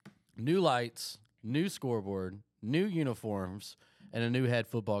new lights, new scoreboard, new uniforms, and a new head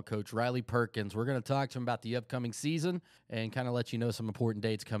football coach, Riley Perkins. We're going to talk to him about the upcoming season and kind of let you know some important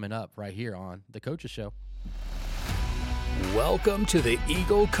dates coming up right here on The Coaches Show. Welcome to the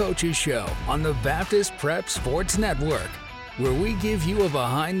Eagle Coaches Show on the Baptist Prep Sports Network, where we give you a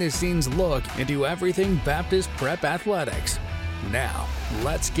behind-the-scenes look into everything Baptist Prep athletics. Now,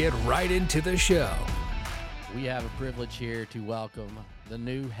 let's get right into the show. We have a privilege here to welcome the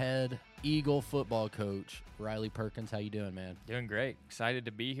new head Eagle football coach, Riley Perkins. How you doing, man? Doing great. Excited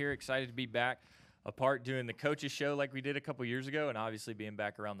to be here. Excited to be back apart doing the coaches show like we did a couple years ago, and obviously being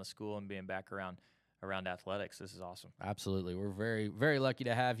back around the school and being back around athletics. This is awesome. Absolutely. We're very, very lucky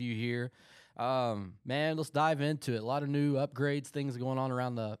to have you here. Man, let's dive into it. A lot of new upgrades, things going on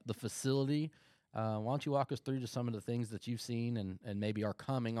around the facility. Why don't you walk us through just some of the things that you've seen and maybe are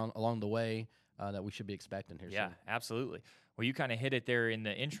coming on along the way that we should be expecting here soon? Yeah, absolutely. Well, you kind of hit it there in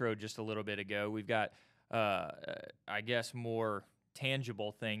the intro just a little bit ago. We've got, I guess, more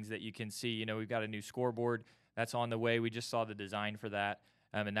tangible things that you can see. You know, we've got a new scoreboard that's on the way. We just saw the design for that,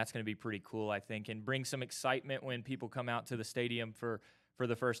 and that's going to be pretty cool, I think, and bring some excitement when people come out to the stadium for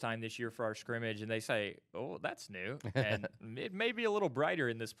the first time this year for our scrimmage, and they say, oh, that's new. And it may be a little brighter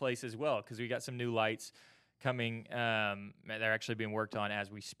in this place as well because we got some new lights coming. They're actually being worked on as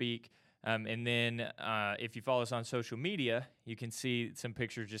we speak. And then if you follow us on social media, you can see some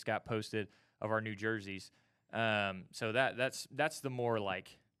pictures just got posted of our new jerseys. So that's the more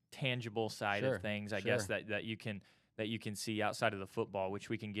like tangible side of things, I guess, that you can see outside of the football, which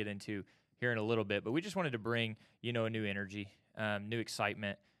we can get into here in a little bit. But we just wanted to bring, a new energy, new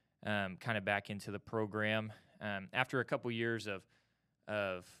excitement, kind of back into the program after a couple years of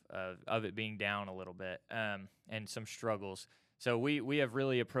it being down a little bit and some struggles. So we have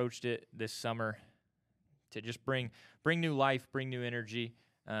really approached it this summer to just bring new life, bring new energy,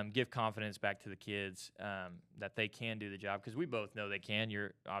 give confidence back to the kids that they can do the job, because we both know they can.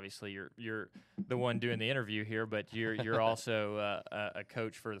 You're the one doing the interview here, but you're also a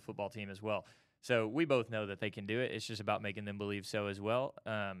coach for the football team as well. So we both know that they can do it. It's just about making them believe so as well.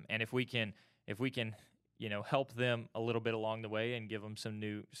 And if we can help them a little bit along the way and give them some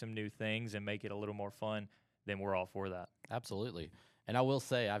new things and make it a little more fun, then we're all for that. Absolutely. And I will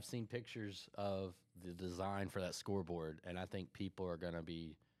say, I've seen pictures of the design for that scoreboard, and I think people are going to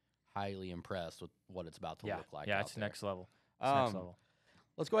be highly impressed with what it's about to look like. Yeah, it's next level. Next level.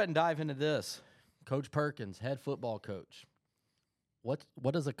 Let's go ahead and dive into this. Coach Perkins, head football coach. What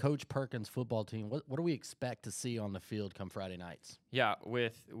does a Coach Perkins football team, what do we expect to see on the field come Friday nights? Yeah,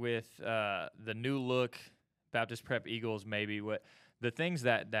 with the new look Baptist Prep Eagles, maybe what the things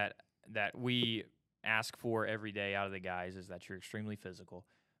that we ask for every day out of the guys is that you're extremely physical.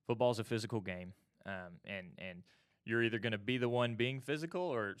 Football's a physical game, and you're either going to be the one being physical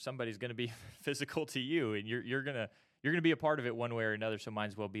or somebody's going to be physical to you, and you're gonna be a part of it one way or another. So might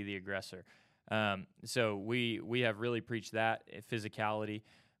as well be the aggressor. So we have really preached that physicality.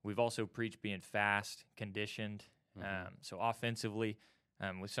 We've also preached being fast, conditioned. So offensively,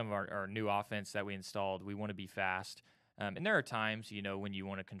 with some of our new offense that we installed, we want to be fast. And there are times, when you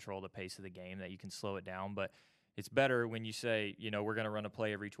want to control the pace of the game that you can slow it down. But it's better when you say, we're going to run a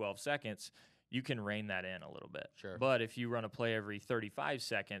play every 12 seconds, you can rein that in a little bit. Sure. But if you run a play every 35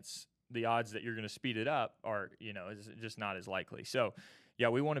 seconds, the odds that you're going to speed it up are, is just not as likely. So, yeah,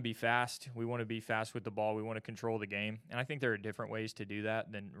 we want to be fast. We want to be fast with the ball. We want to control the game. And I think there are different ways to do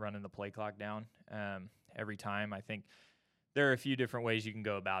that than running the play clock down every time. I think there are a few different ways you can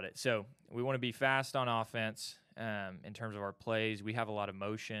go about it. So we want to be fast on offense in terms of our plays. We have a lot of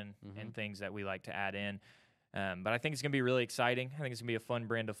motion and things that we like to add in. But I think it's going to be really exciting. I think it's going to be a fun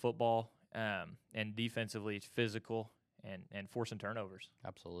brand of football. And defensively, it's physical and forcing turnovers.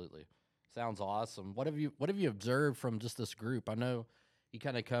 Absolutely. Sounds awesome. What have you observed from just this group? I know you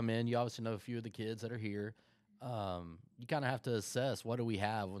kind of come in, you obviously know a few of the kids that are here. You kind of have to assess what do we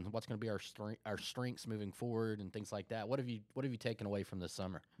have and what's going to be our strengths moving forward and things like that. What have you taken away from this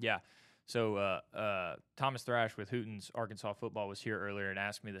summer? Yeah. So Thomas Thrash with Hooten's Arkansas football was here earlier and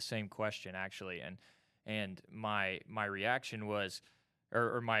asked me the same question actually, and my reaction was,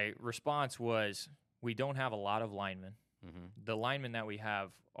 or my response was, we don't have a lot of linemen. The linemen that we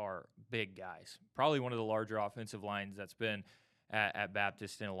have are big guys, probably one of the larger offensive lines that's been at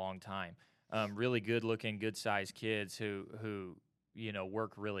Baptist in a long time. Really good-looking, good-sized kids who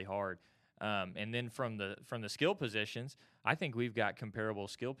work really hard. And then from the skill positions, I think we've got comparable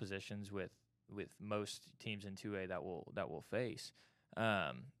skill positions with most teams in 2A that we'll face.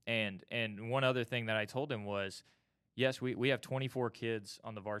 And one other thing that I told him was, yes, we have 24 kids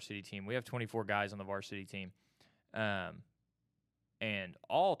on the varsity team. We have 24 guys on the varsity team. and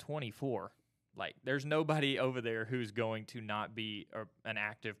all 24, like there's nobody over there who's going to not be an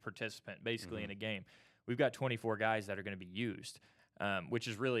active participant basically in a game. We've got 24 guys that are going to be used, which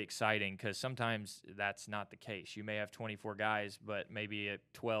is really exciting because sometimes that's not the case. You may have 24 guys, but maybe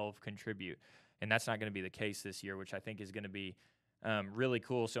 12 contribute, and that's not going to be the case this year, which I think is going to be really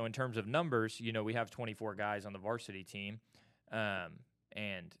cool. So in terms of numbers, we have 24 guys on the varsity team,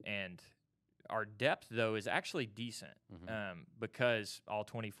 and our depth, though, is actually decent because all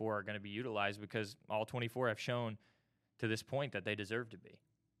 24 are going to be utilized because all 24 have shown to this point that they deserve to be.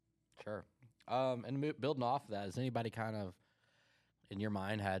 Sure. And building off of that, has anybody kind of, in your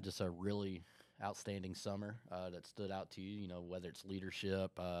mind, had just a really outstanding summer that stood out to you, whether it's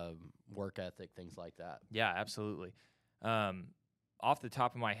leadership, work ethic, things like that? Yeah, absolutely. Off the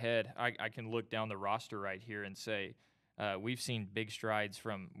top of my head, I can look down the roster right here and say we've seen big strides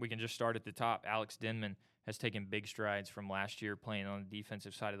we can just start at the top. Alex Denman has taken big strides from last year playing on the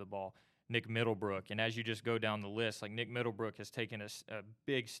defensive side of the ball. Nick Middlebrook, and as you just go down the list, like Nick Middlebrook has taken a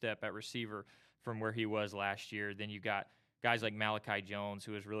big step at receiver from where he was last year. Then you got guys like Malachi Jones,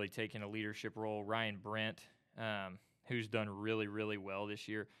 who has really taken a leadership role, Ryan Brent, who's done really, really well this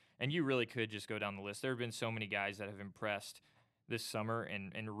year. And you really could just go down the list. There have been so many guys that have impressed this summer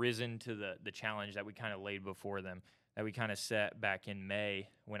and risen to the challenge that we kind of laid before them, that we kind of set back in May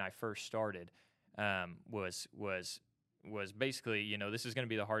when I first started, was basically, this is going to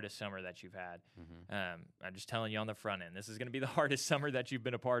be the hardest summer that you've had. I'm just telling you on the front end, this is going to be the hardest summer that you've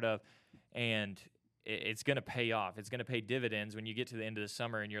been a part of, and it's going to pay off. It's going to pay dividends when you get to the end of the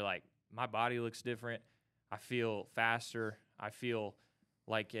summer and you're like, my body looks different. I feel faster. I feel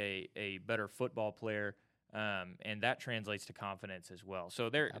like a better football player, and that translates to confidence as well.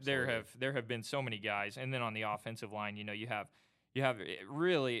 So there have been so many guys, and then on the offensive line, you have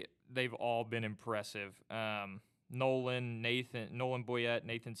really, they've all been impressive. Nolan Boyette,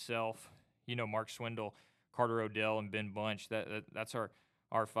 Nathan Self, Mark Swindle, Carter Odell, and Ben Bunch. That's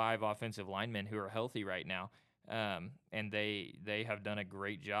our 5 offensive linemen who are healthy right now, and they have done a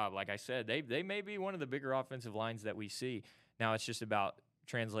great job. Like I said, they may be one of the bigger offensive lines that we see. Now it's just about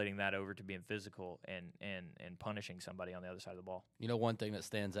translating that over to being physical and punishing somebody on the other side of the ball. One thing that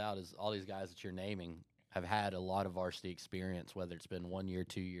stands out is all these guys that you're naming have had a lot of varsity experience, whether it's been 1 year,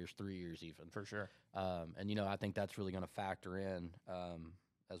 2 years, 3 years even. For sure. And I think that's really going to factor in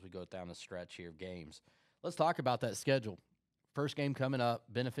as we go down the stretch here of games. Let's talk about that schedule. First game coming up,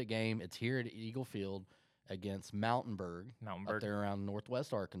 benefit game. It's here at Eagle Field against Mountainburg. Up there around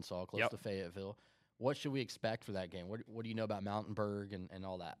northwest Arkansas, close to Fayetteville. What should we expect for that game? What do you know about Mountainburg and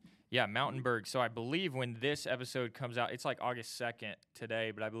all that? Yeah, Mountainburg. So I believe when this episode comes out, it's like August 2nd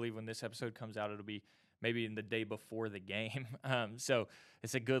today, but I believe when this episode comes out, it'll be maybe in the day before the game. So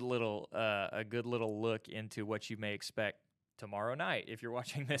it's a good little look into what you may expect tomorrow night if you're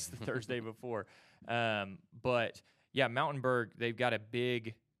watching this the Thursday before. But yeah, Mountainburg, they've got a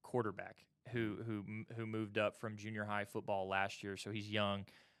big quarterback who moved up from junior high football last year, so he's young.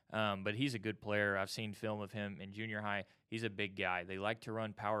 But he's a good player. I've seen film of him in junior high. He's a big guy. They like to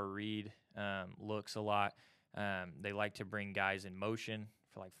run power read looks a lot. They like to bring guys in motion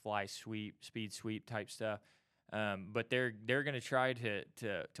for like fly sweep, speed sweep type stuff. But they're going to try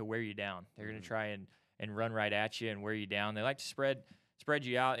to wear you down. They're going to try and run right at you and wear you down. They like to spread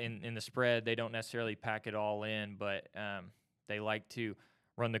you out in the spread. They don't necessarily pack it all in, but they like to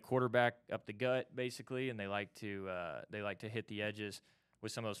run the quarterback up the gut basically, and they like to hit the edges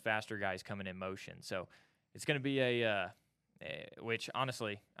with some of those faster guys coming in motion. So it's going to be which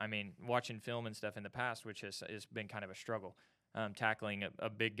honestly, I mean, watching film and stuff in the past, which has been kind of a struggle, tackling a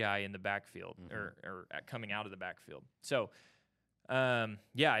big guy in the backfield or coming out of the backfield. So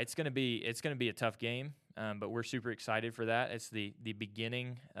yeah, it's going to be a tough game, but we're super excited for that. It's the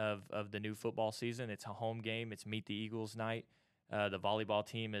beginning of the new football season. It's a home game. It's Meet the Eagles night. The volleyball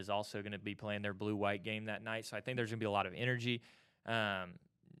team is also going to be playing their blue-white game that night. So I think there's going to be a lot of energy.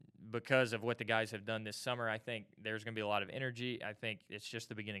 Because of what the guys have done this summer, I think there's going to be a lot of energy. I think it's just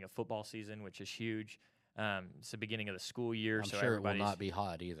the beginning of football season, which is huge. It's the beginning of the school year. I'm sure it will not be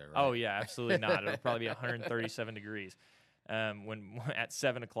hot either, right? Oh, yeah, absolutely not. It'll probably be 137 degrees when at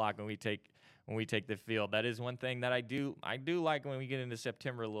 7 o'clock when we take the field. That is one thing that I do like when we get into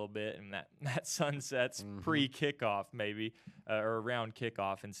September a little bit, and that sun sets pre-kickoff maybe, or around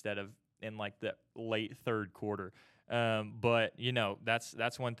kickoff instead of in like the late third quarter. But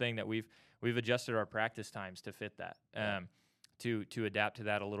that's one thing that we've adjusted our practice times to fit that, to adapt to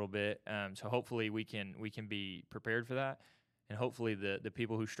that a little bit. So hopefully we can be prepared for that, and hopefully the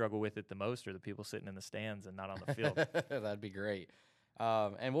people who struggle with it the most are the people sitting in the stands and not on the field. That'd be great.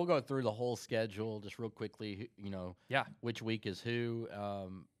 And we'll go through the whole schedule just real quickly, Yeah. which week is who.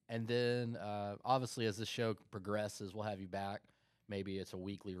 And then, obviously, as this show progresses, we'll have you back. Maybe it's a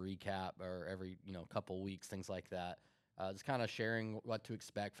weekly recap or every, couple weeks, things like that. Just kind of sharing what to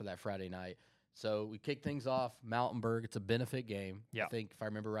expect for that Friday night. So we kick things off, Mountainburg. It's a benefit game. Yeah. I think, if I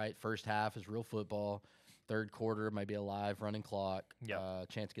remember right, first half is real football. Third quarter might be a live running clock. Yeah.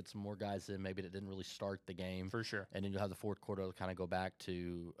 Chance to get some more guys in. Maybe that didn't really start the game. For sure. And then you'll have the fourth quarter to kind of go back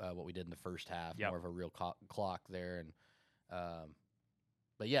to what we did in the first half, Yep. more of a real clock there. And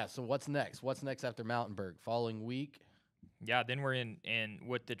but yeah, so what's next? What's next after Mountainburg? Following week? Yeah, then we're in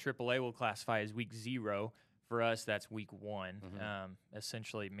what the AAA will classify as week 0. For us, that's week 1,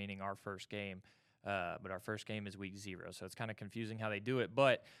 essentially meaning our first game. But our first game is week 0, so it's kind of confusing how they do it.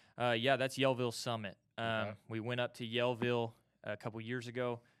 But, yeah, that's Yellville Summit. We went up to Yellville a couple years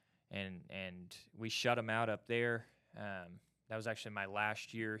ago, and we shut them out up there. That was actually my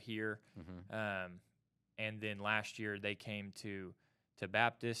last year here. And then last year they came to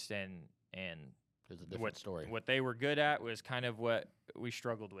Baptist, and It was a different story. What they were good at was kind of what we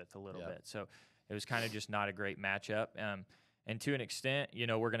struggled with a little bit. So it was kind of just not a great matchup. And to an extent,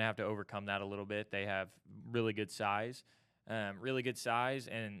 we're going to have to overcome that a little bit. They have really good size, and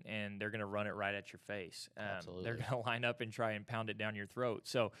they're going to run it right at your face. Absolutely. They're going to line up and try and pound it down your throat.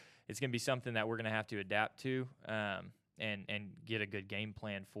 So it's going to be something that we're going to have to adapt to and get a good game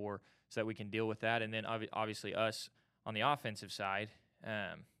plan for so that we can deal with that. And then obviously us on the offensive side,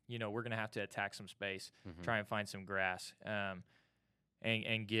 we're going to have to attack some space, try and find some grass,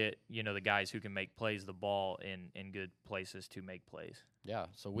 and get, the guys who can make plays the ball in good places to make plays. Yeah,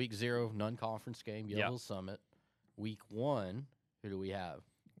 so week 0, non-conference game, Yellville Summit. Week 1, who do we have?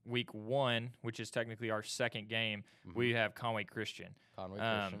 Week 1, which is technically our second game, we have Conway Christian. Conway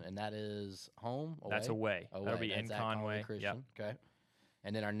Christian, and that is home, away? That's away. That'll be That's in at Conway. Christian. Yep. Okay.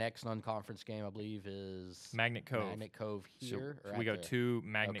 And then our next non-conference game, I believe, is Magnet Cove. Magnet Cove here. So or we out go there? to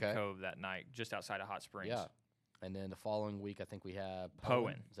Magnet Okay. Cove that night, just outside of Hot Springs. Yeah. And then the following week, I think we have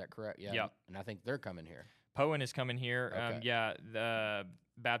Poen. Is that correct? Yeah. Yep. And I think they're coming here. Poen is coming here. Okay. The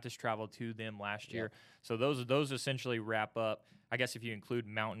Baptist traveled to them last year. So those essentially wrap up, I guess if you include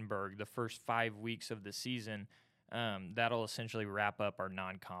Mountainburg, the first 5 weeks of the season, that'll essentially wrap up our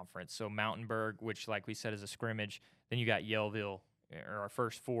non-conference. So Mountainburg, which like we said is a scrimmage, then you got Yellville, or our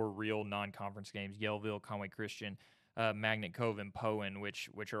first 4 real non-conference games, Yellville, Conway Christian, Magnet Cove, and Poen,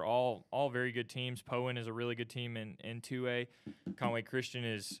 which are all very good teams. Poen is a really good team in 2A. Conway Christian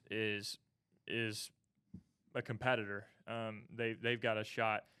is a competitor. They've got a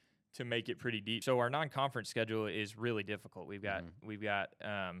shot to make it pretty deep. So our non-conference schedule is really difficult. We've got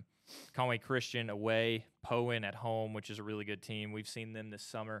Conway Christian away, Poen at home, which is a really good team. We've seen them this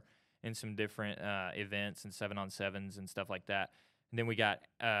summer in some different events and 7-on-7s and stuff like that. And then we got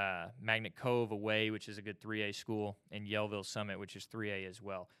Magnet Cove away, which is a good 3A school, and Yellville Summit, which is 3A as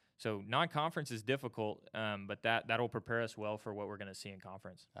well. So non-conference is difficult, but that'll prepare us well for what we're going to see in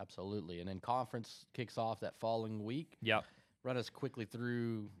conference. Absolutely. And then conference kicks off that following week. Yep. Run us quickly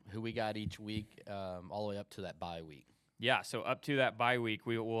through who we got each week, all the way up to that bye week. Yeah, so up to that bye week,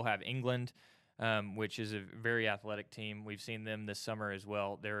 we'll have England, which is a very athletic team. We've seen them this summer as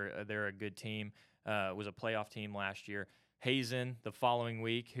well. They're a good team. Was a playoff team last year. Hazen the following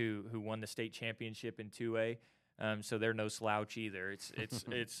week, who won the state championship in 2A. So they're no slouch either.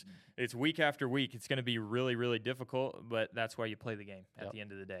 It's week after week. It's going to be really, really difficult, but that's why you play the game at the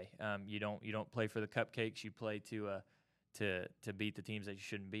end of the day. You don't play for the cupcakes. You play to beat the teams that you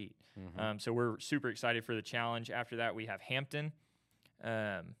shouldn't beat. So we're super excited for the challenge. After that, we have Hampton,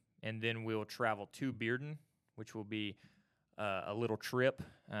 and then we'll travel to Bearden, which will be a little trip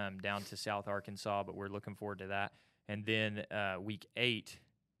down to South Arkansas, but we're looking forward to that. And then week 8,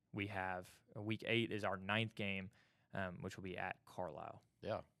 week 8 is our 9th game, which will be at Carlisle.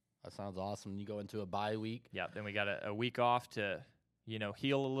 Yeah, that sounds awesome. You go into a bye week. Yeah, then we got a week off to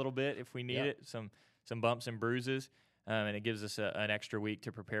heal a little bit if we need it, some bumps and bruises, and it gives us an extra week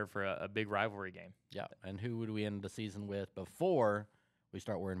to prepare for a big rivalry game. Yeah, and who would we end the season with before we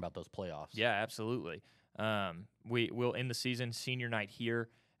start worrying about those playoffs? Yeah, absolutely. We'll end the season senior night here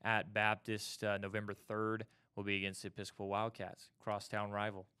at Baptist November 3rd. Will be against the Episcopal Wildcats, crosstown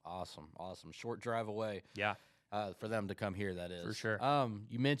rival. Awesome. Short drive away. Yeah. For them to come here, that is. For sure.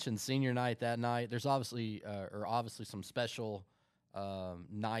 You mentioned senior night that night. There's obviously some special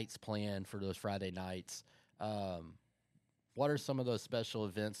nights planned for those Friday nights. What are some of those special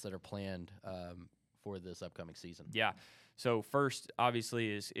events that are planned for this upcoming season? Yeah. So first,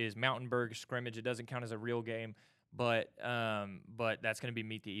 obviously, is Mountainburg scrimmage. It doesn't count as a real game, but that's going to be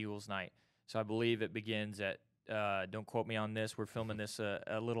Meet the Eagles night. So I believe it begins at Don't quote me on this. We're filming this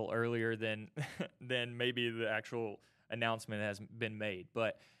a little earlier than than maybe the actual announcement has been made.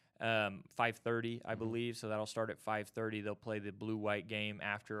 But 5:30, I believe. So that'll start at 5:30. They'll play the blue-white game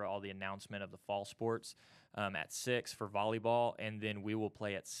after all the announcement of the fall sports at 6 for volleyball, and then we will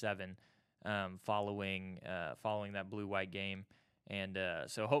play at 7 following that blue-white game. And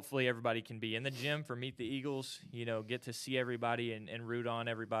so hopefully everybody can be in the gym for Meet the Eagles, get to see everybody and root on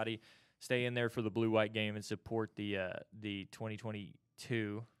everybody. Stay in there for the blue-white game and support the 2022.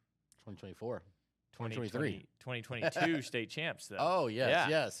 2024. 2023. 2022 state champs, though. Oh, yes,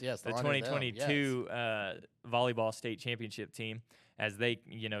 Yeah. yes. The 2022 volleyball state championship team, as they,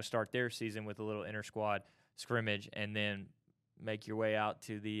 start their season with a little inter-squad scrimmage, and then make your way out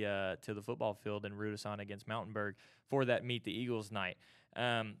to the football field and root us on against Mountainburg for that Meet the Eagles night.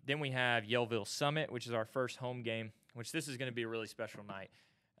 Then we have Yellville Summit, which is our first home game, which this is going to be a really special night.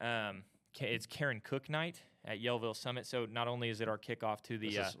 It's Karen Cook night at Yellville Summit. So not only is it our kickoff to the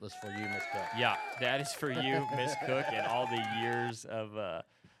This is for you, Miss Cook. Yeah, that is for you, Miss Cook, and all the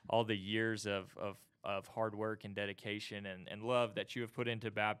years of hard work and dedication and love that you have put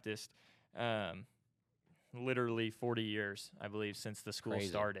into Baptist. Literally 40 years, I believe, since the school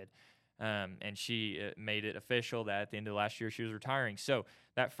started. And she made it official that at the end of last year she was retiring. So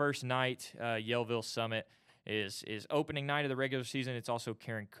that first night, Yellville Summit is opening night of the regular season. It's also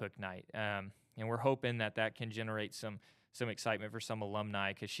Karen Cook night. And we're hoping that can generate some excitement for some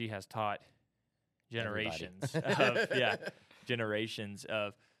alumni, because she has taught generations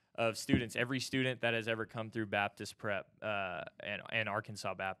of students. Every student that has ever come through Baptist Prep and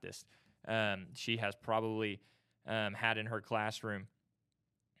Arkansas Baptist, she has probably had in her classroom.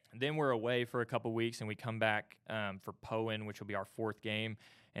 Then we're away for a couple weeks, and we come back for Poen, which will be our fourth game,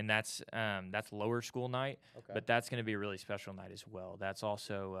 and that's lower school night. Okay. But that's going to be a really special night as well. That's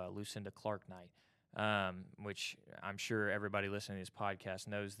also Lucinda Clark night, which I'm sure everybody listening to this podcast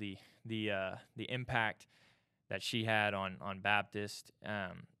knows the impact that she had on Baptist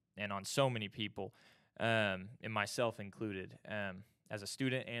and on so many people, and myself included. As a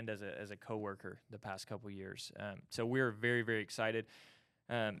student and as a coworker the past couple years. So we're very, very excited.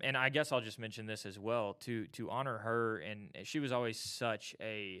 And I guess I'll just mention this as well, to honor her. And she was always such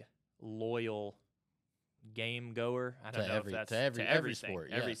a loyal game goer. I don't know if that's to every sport.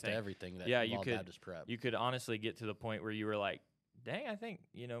 Everything. Yes, to everything that involved Baptist Prep. You could honestly get to the point where you were like, dang, I think,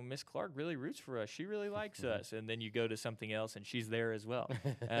 Miss Clark really roots for us. She really likes us. And then you go to something else and she's there as well.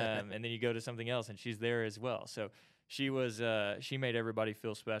 And then you go to something else and she's there as well. So she made everybody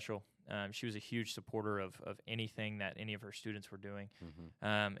feel special. She was a huge supporter of anything that any of her students were doing.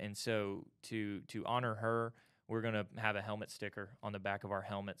 And so to honor her, we're going to have a helmet sticker on the back of our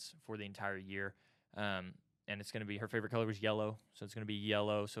helmets for the entire year. And it's going to be, her favorite color was yellow, so it's going to be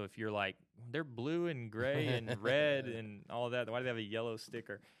yellow. So if you're like, they're blue and gray and red and all of that, why do they have a yellow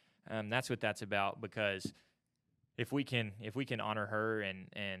sticker? That's what that's about, because if we can honor her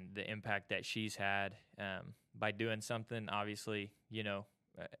and the impact that she's had by doing something, obviously,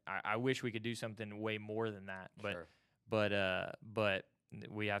 I wish we could do something way more than that. But sure. But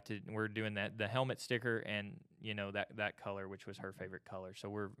we have to. We're doing that, the helmet sticker, and that color, which was her favorite color. So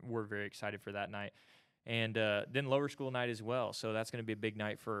we're very excited for that night. And then lower school night as well. So that's going to be a big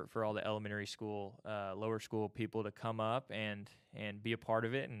night for all the elementary school, lower school people to come up and be a part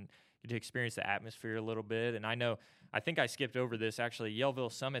of it and to experience the atmosphere a little bit. And I think I skipped over this, actually.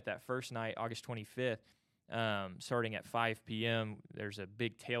 Yellville Summit, that first night, August 25th, starting at 5 p.m., there's a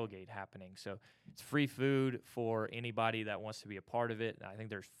big tailgate happening. So it's free food for anybody that wants to be a part of it. I think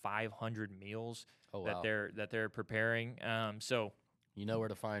there's 500 meals that they're preparing. So you know where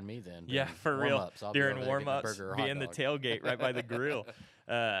to find me then. Yeah, for real. During warm-ups, be in the tailgate right by the grill.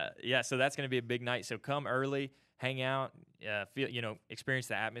 So that's going to be a big night. So come early, hang out, experience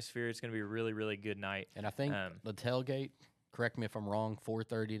the atmosphere. It's going to be a really, really good night. And I think the tailgate, correct me if I'm wrong,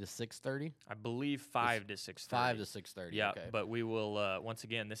 4:30 to 6:30? I believe 5 to 6:30. 5 to 6:30, yeah, okay. But we will, once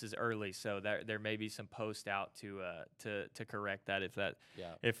again, this is early, so there may be some post out to correct that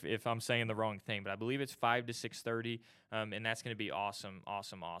if I'm saying the wrong thing. But I believe it's 5 to 6:30, and that's going to be awesome.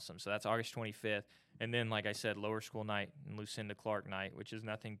 So that's August 25th. And then, like I said, lower school night and Lucinda Clark night, which is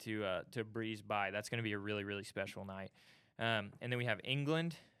nothing to breeze by. That's going to be a really, really special night. And then we have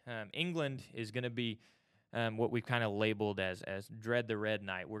England. England is going to be what we've kind of labeled as Dread the Red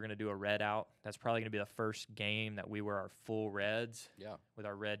night. We're going to do a red out. That's probably going to be the first game that we wear our full reds with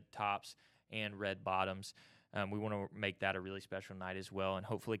our red tops and red bottoms. We want to make that a really special night as well, and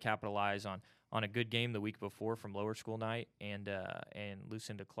hopefully capitalize on a good game the week before from lower school night and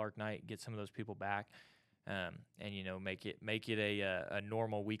Lucinda Clark night, get some of those people back. and make it a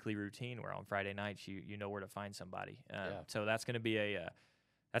normal weekly routine where on Friday nights you know where to find somebody. So that's going to be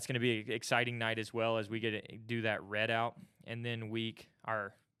an exciting night as well as we get to do that red out. And then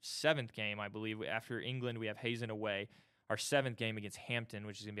our 7th game, I believe, after England, we have Hazen away. Our 7th game against Hampton,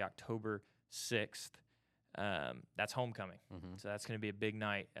 which is going to be October 6th. That's homecoming. Mm-hmm. So that's going to be a big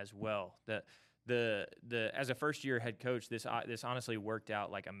night as well. The as a first-year head coach, this honestly worked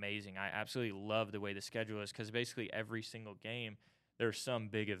out like amazing. I absolutely love the way the schedule is because basically every single game there's some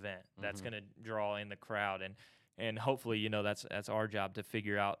big event that's going to draw in the crowd, and hopefully that's our job to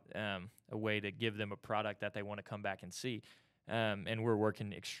figure out a way to give them a product that they want to come back and see, and we're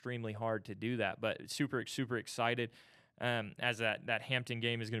working extremely hard to do that. But super excited as that Hampton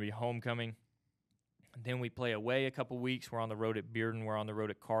game is going to be homecoming. Then we play away a couple weeks. We're on the road at Bearden. We're on the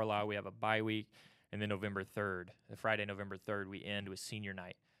road at Carlisle. We have a bye week. And then Friday, November 3rd, we end with senior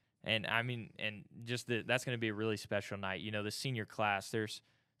night. And, that's going to be a really special night. The senior class, there's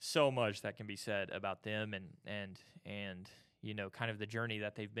so much that can be said about them and kind of the journey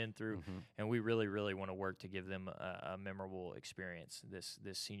that they've been through. Mm-hmm. And we really, really want to work to give them a memorable experience this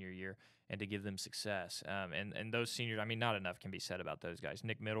senior year and to give them success. And those seniors, not enough can be said about those guys.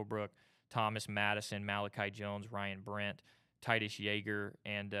 Nick Middlebrook, Thomas Madison, Malachi Jones, Ryan Brent, Titus Yeager,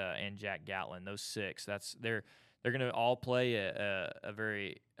 and Jack Gatlin. Those 6. They're going to all play a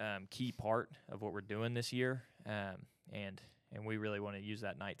very key part of what we're doing this year, and we really want to use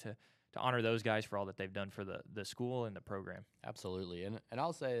that night to honor those guys for all that they've done for the school and the program. Absolutely, and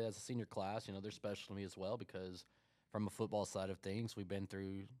I'll say as a senior class, they're special to me as well because from a football side of things, we've been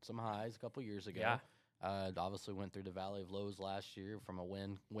through some highs a couple years ago. Yeah. Obviously went through the Valley of Lows last year from a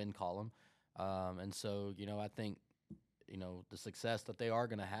win column. And so, I think, the success that they are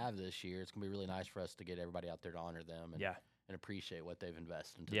going to have this year, it's going to be really nice for us to get everybody out there to honor them and appreciate what they've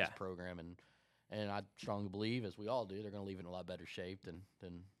invested into this program. And I strongly believe, as we all do, they're going to leave it in a lot better shape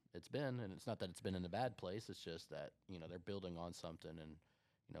than it's been. And it's not that it's been in a bad place. It's just that, they're building on something and,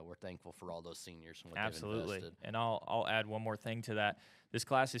 we're thankful for all those seniors and what they've invested. And I'll add one more thing to that. This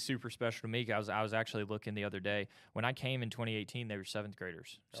class is super special to me. I was actually looking the other day. When I came in 2018, they were 7th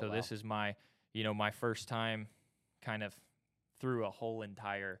graders. So wow. This is my first time kind of through a whole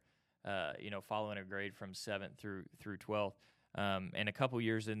entire, following a grade from 7th through 12th. And a couple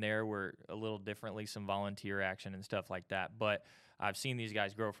years in there were a little differently, some volunteer action and stuff like that. But I've seen these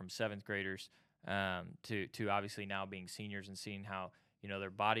guys grow from 7th graders to obviously now being seniors and seeing how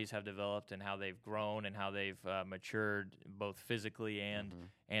their bodies have developed and how they've grown and how they've matured both physically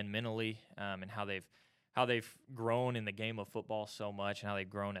and mentally, and how they've grown in the game of football so much and how they've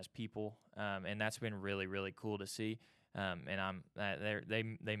grown as people. And that's been really, really cool to see. And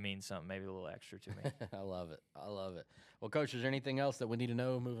they mean something maybe a little extra to me. I love it. Well, Coach, is there anything else that we need to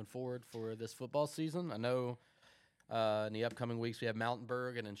know moving forward for this football season? I know in the upcoming weeks we have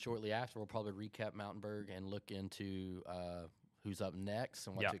Mountainburg, and then shortly after we'll probably recap Mountainburg and look into who's up next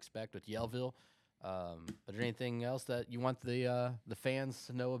and what to expect with Yellville. But is there anything else that you want the fans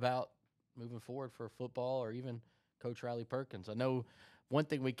to know about moving forward for football or even Coach Riley Perkins? I know one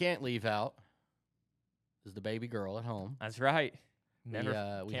thing we can't leave out is the baby girl at home. That's right. Never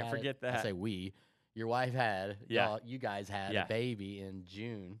can't forget that. I say we. Your wife had, you guys had a baby in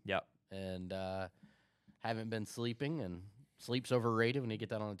June. Yep. And haven't been sleeping, and sleep's overrated when you get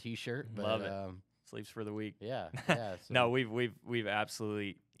that on a T-shirt. But, love it. Sleeps for the week. Yeah. So. No, we've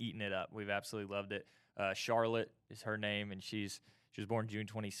absolutely eaten it up. We've absolutely loved it. Charlotte is her name, and she was born June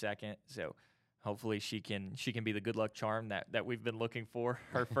 22nd. So hopefully she can be the good luck charm that we've been looking for.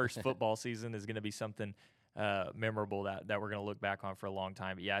 Her first football season is going to be something memorable that we're going to look back on for a long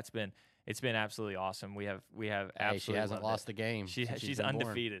time. But yeah, it's been absolutely awesome. We have absolutely. She hasn't lost a game. She's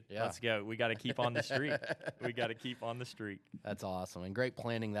undefeated. Yeah. Let's go. We got to keep on the streak. That's awesome, and great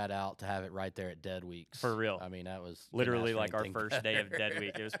planning that out to have it right there at Dead Weeks. For real. That was literally like our first day of Dead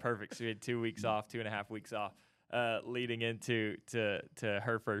Week. It was perfect. So we had 2 weeks off, 2.5 weeks off, leading into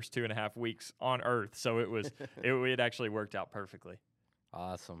her first 2.5 weeks on Earth. So it actually worked out perfectly.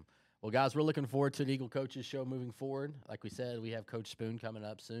 Awesome. Well, guys, we're looking forward to the Eagle Coaches Show moving forward. Like we said, we have Coach Spoon coming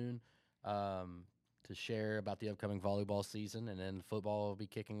up soon to share about the upcoming volleyball season, and then football will be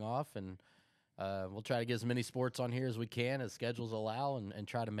kicking off. And we'll try to get as many sports on here as we can, as schedules allow, and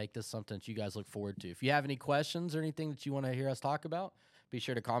try to make this something that you guys look forward to. If you have any questions or anything that you want to hear us talk about, be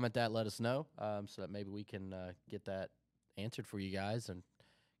sure to comment that, let us know, so that maybe we can get that answered for you guys and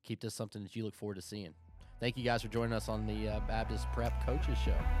keep this something that you look forward to seeing. Thank you guys for joining us on the Baptist Prep Coaches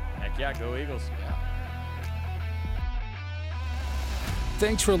Show. Heck yeah, go Eagles. Yeah.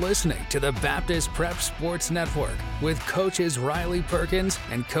 Thanks for listening to the Baptist Prep Sports Network with coaches Riley Perkins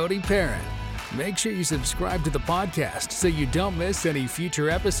and Cody Perrin. Make sure you subscribe to the podcast so you don't miss any future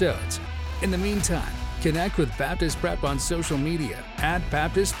episodes. In the meantime, connect with Baptist Prep on social media at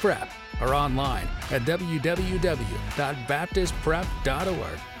Baptist Prep or online at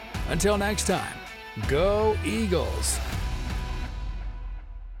www.baptistprep.org. Until next time, go Eagles!